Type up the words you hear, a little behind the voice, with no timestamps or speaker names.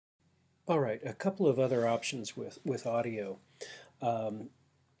All right, a couple of other options with audio. Um,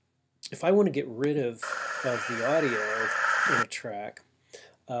 if I want to get rid of the audio in a track,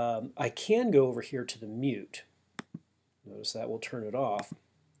 I can go over here to the mute. Notice that will turn it off.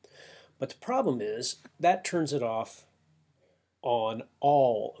 But the problem is that turns it off on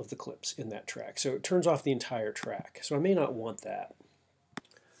all of the clips in that track. So it turns off the entire track. So I may not want that.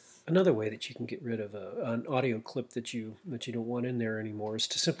 Another way that you can get rid of an audio clip that you don't want in there anymore is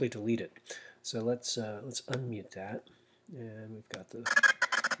to simply delete it. So let's unmute that, and we've got this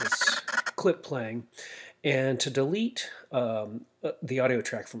clip playing. And to delete the audio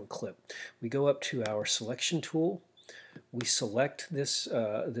track from a clip, we go up to our selection tool, we select this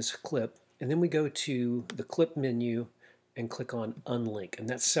this clip, and then we go to the clip menu and click on unlink, and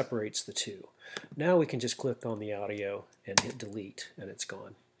that separates the two. Now we can just click on the audio and hit delete, and it's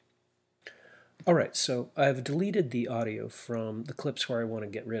gone. All right, so I've deleted the audio from the clips where I want to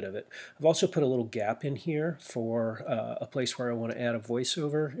get rid of it. I've also put a little gap in here for a place where I want to add a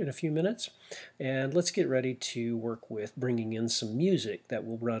voiceover in a few minutes. And let's get ready to work with bringing in some music that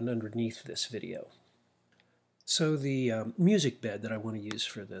will run underneath this video. So the music bed that I want to use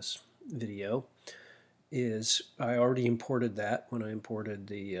for this video is, I already imported that when I imported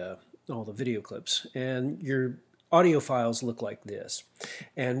the all the video clips. And your audio files look like this,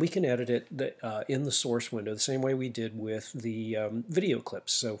 and we can edit it in the source window the same way we did with the video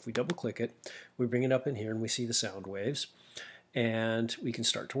clips. So if we double click it, we bring it up in here and we see the sound waves, and we can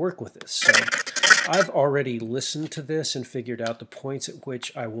start to work with this. So I've already listened to this and figured out the points at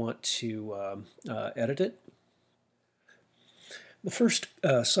which I want to edit it. The first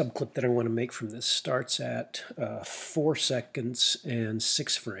subclip that I want to make from this starts at 4 seconds and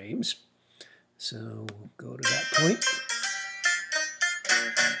 6 frames. So we'll go to that point.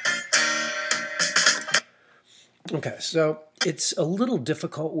 Okay, so it's a little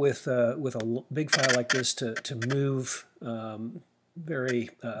difficult with a big file like this to move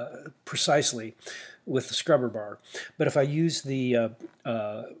very precisely with the scrubber bar. But if I use the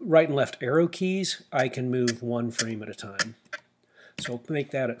right and left arrow keys, I can move 1 frame at a time. So we'll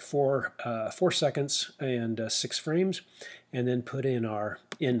make that at 4 seconds and 6 frames, and then put in our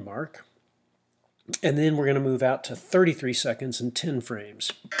end mark. And then we're going to move out to 33 seconds and 10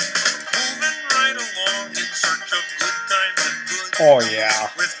 frames. Right along in search of good times and good. Oh yeah.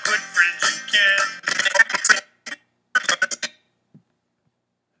 With good friends you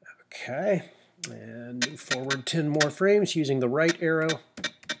can. Okay, and move forward 10 more frames using the right arrow.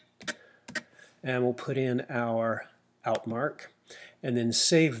 And we'll put in our out mark, and then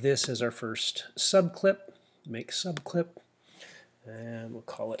save this as our first subclip. Make subclip, and we'll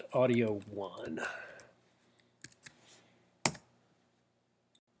call it audio 1.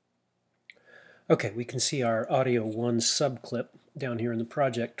 Okay, we can see our audio 1 subclip down here in the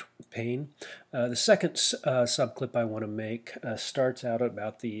project pane. The second subclip I want to make starts out at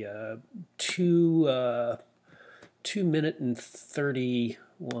about the 2 minute and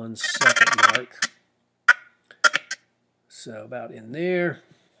 31 second mark. So about in there.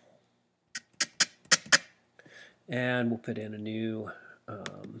 And we'll put in a new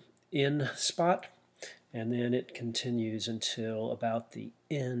in spot, and then it continues until about the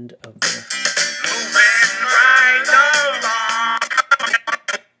end of the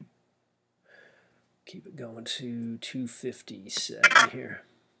keep it going to 257 here.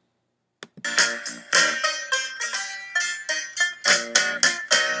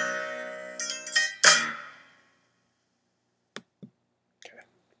 Okay.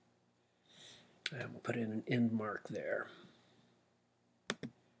 And we'll put in an end mark there.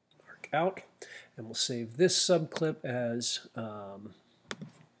 Mark out, and we'll save this subclip as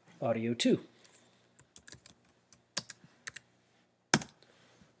audio 2.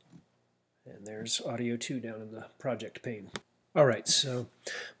 And there's audio 2 down in the project pane. All right, so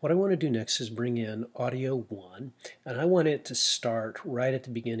what I want to do next is bring in audio 1, and I want it to start right at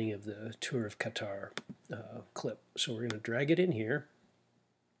the beginning of the Tour of Qatar clip. So we're going to drag it in here,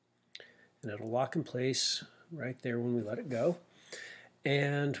 and it'll lock in place right there when we let it go.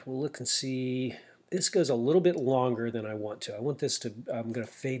 And we'll look and see, this goes a little bit longer than I want to. I want this to, I'm going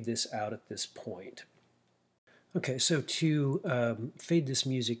to fade this out at this point. Okay, so to fade this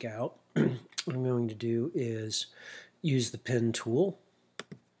music out, what I'm going to do is use the pen tool,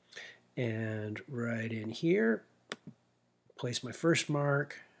 and right in here, place my first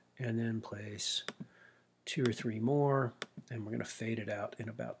mark, and then place 2 or 3 more, and we're going to fade it out in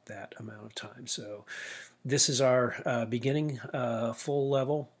about that amount of time. So this is our beginning full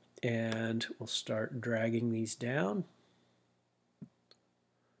level, and we'll start dragging these down.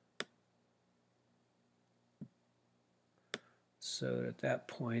 So at that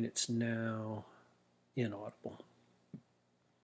point, it's now inaudible.